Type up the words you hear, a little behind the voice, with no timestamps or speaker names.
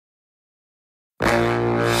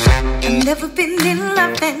I've never been in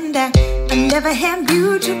love and I've never had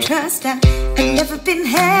mutual trust. I've never been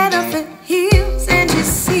head over heels, and you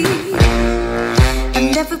see, I've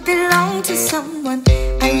never belonged to someone.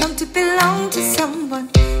 I long to belong to someone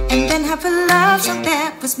and then have a love song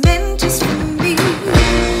that was meant just for me.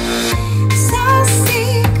 So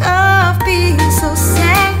sick of being so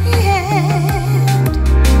sad.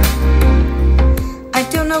 I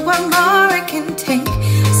don't know what more I can take.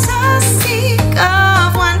 So sick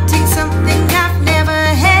of wanting something I've never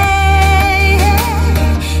had.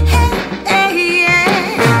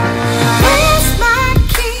 Where's my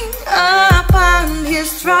king upon his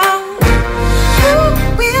throne? Who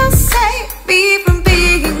will save me from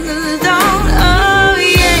being alone? Oh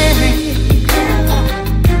yeah.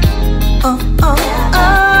 Oh, oh,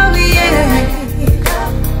 oh yeah.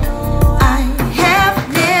 I have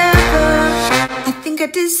never. I think I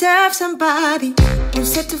deserve somebody who'll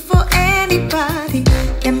settle for anybody.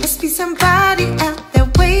 There must be somebody out there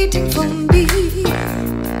waiting for me.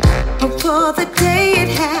 Hope for the day it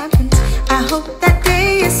happens. I hope that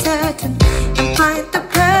day is certain and find the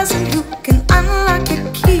person who can unlock the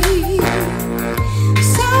key.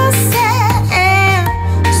 So sad and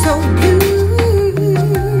so blue.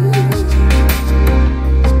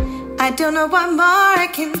 I don't know what more I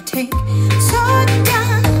can take. So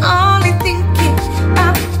done only thinking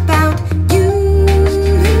about you.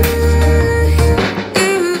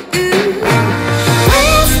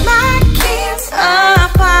 Where's my king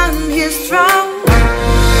upon his throne?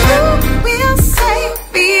 Who will save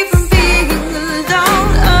me from being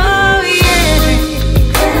alone? Oh yeah.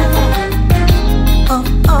 Oh,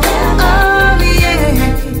 oh, oh yeah.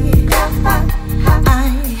 I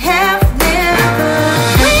have never.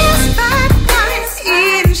 Where's my nights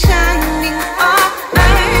in shining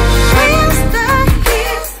armor? Where's the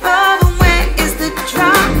hero? Where is the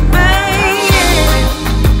drama? Yeah.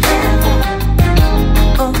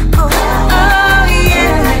 Oh, oh, oh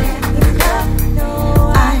yeah.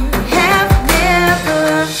 I have never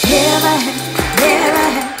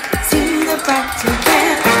seen the bright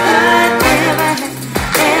together.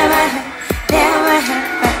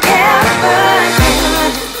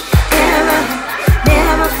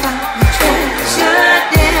 Never found the treasure.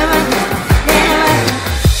 Never,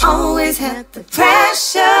 always had the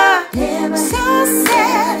pressure. So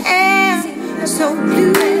sad and so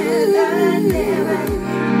blue.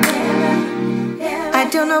 I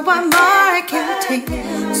don't know what more I can take.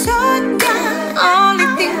 So done only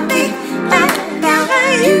thinking about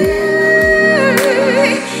you.